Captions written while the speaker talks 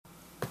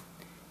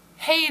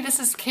Hey, this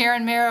is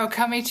Karen Marrow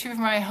coming to you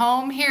from my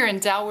home here in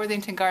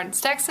Dalworthington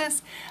Gardens,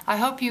 Texas. I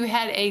hope you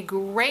had a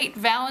great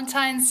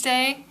Valentine's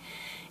Day.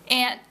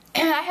 And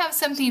I have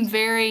something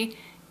very,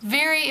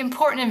 very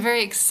important and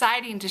very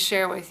exciting to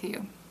share with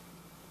you.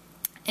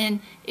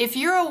 And if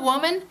you're a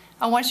woman,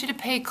 I want you to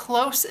pay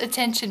close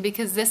attention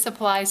because this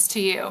applies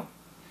to you.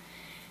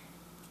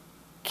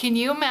 Can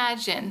you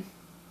imagine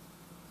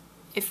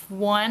if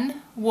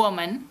one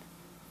woman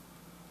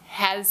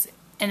has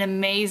an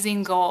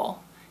amazing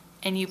goal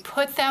and you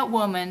put that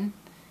woman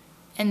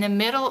in the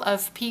middle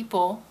of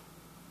people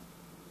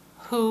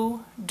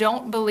who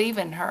don't believe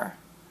in her,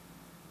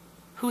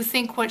 who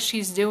think what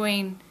she's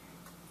doing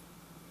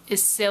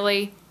is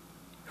silly,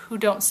 who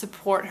don't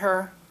support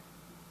her,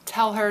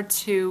 tell her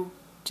to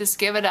just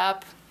give it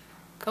up,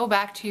 go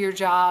back to your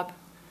job.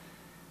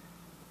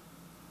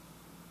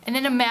 And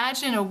then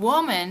imagine a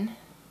woman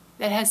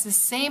that has the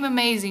same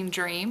amazing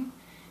dream,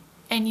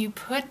 and you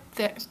put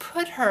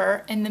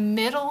her in the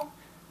middle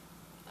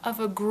of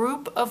a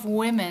group of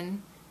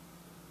women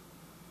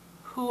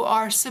who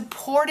are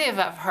supportive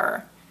of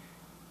her,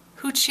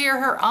 who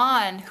cheer her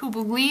on, who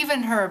believe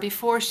in her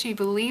before she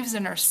believes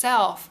in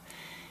herself,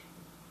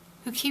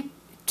 who keep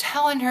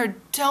telling her,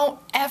 don't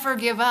ever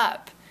give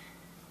up.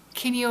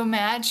 Can you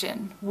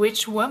imagine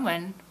which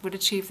woman would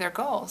achieve their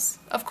goals?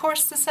 Of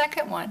course, the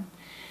second one.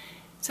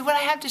 So what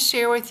I have to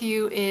share with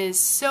you is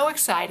so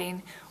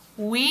exciting.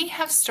 We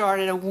have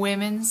started a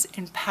women's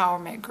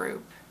empowerment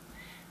group.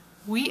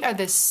 We are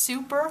the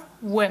super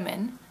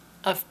women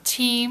of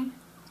Team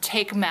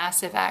Take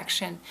Massive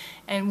Action.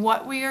 And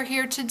what we are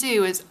here to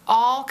do is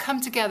all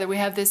come together. We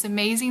have this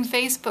amazing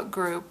Facebook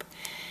group,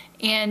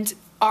 and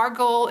our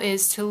goal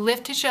is to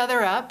lift each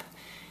other up,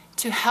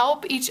 to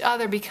help each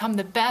other become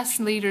the best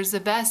leaders, the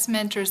best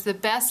mentors, the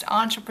best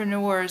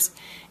entrepreneurs,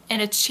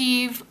 and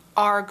achieve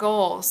our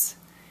goals.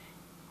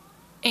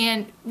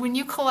 And when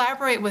you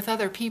collaborate with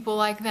other people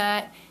like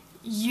that,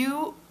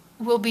 you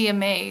will be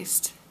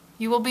amazed.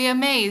 You will be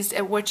amazed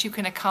at what you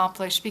can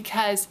accomplish,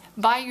 because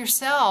by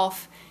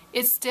yourself,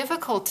 it's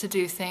difficult to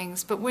do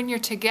things. But when you're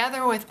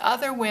together with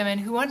other women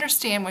who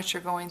understand what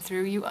you're going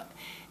through,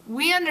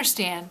 we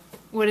understand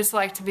what it's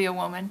like to be a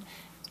woman,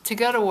 to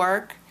go to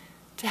work,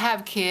 to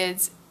have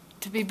kids,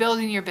 to be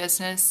building your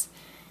business,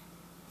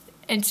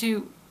 and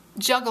to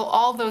juggle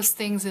all those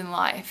things in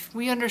life.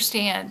 We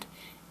understand,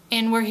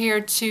 and we're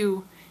here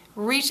to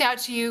reach out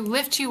to you,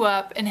 lift you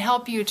up, and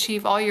help you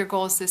achieve all your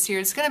goals this year.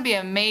 It's going to be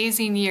an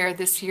amazing year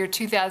this year,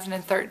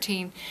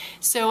 2013.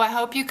 So I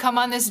hope you come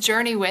on this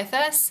journey with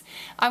us.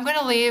 I'm going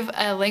to leave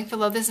a link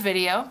below this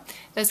video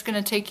that's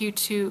going to take you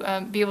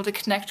to be able to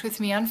connect with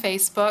me on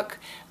Facebook.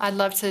 I'd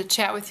love to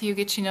chat with you,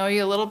 get to know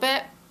you a little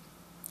bit.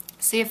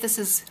 See if this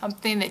is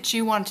something that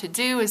you want to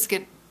do, is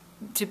get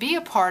to be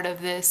a part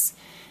of this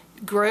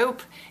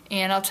group,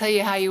 and I'll tell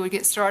you how you would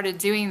get started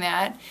doing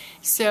that.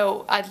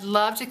 So I'd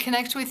love to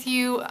connect with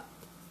you.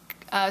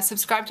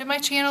 Subscribe to my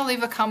channel,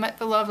 leave a comment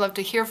below. I'd love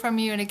to hear from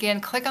you, and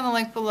again, click on the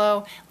link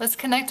below. Let's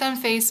connect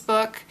on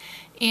Facebook,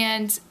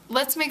 and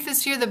let's make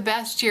this year the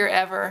best year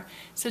ever.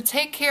 So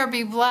take care,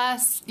 be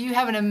blessed. You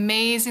have an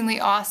amazingly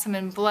awesome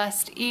and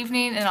blessed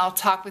evening, and I'll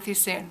talk with you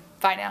soon.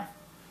 Bye now.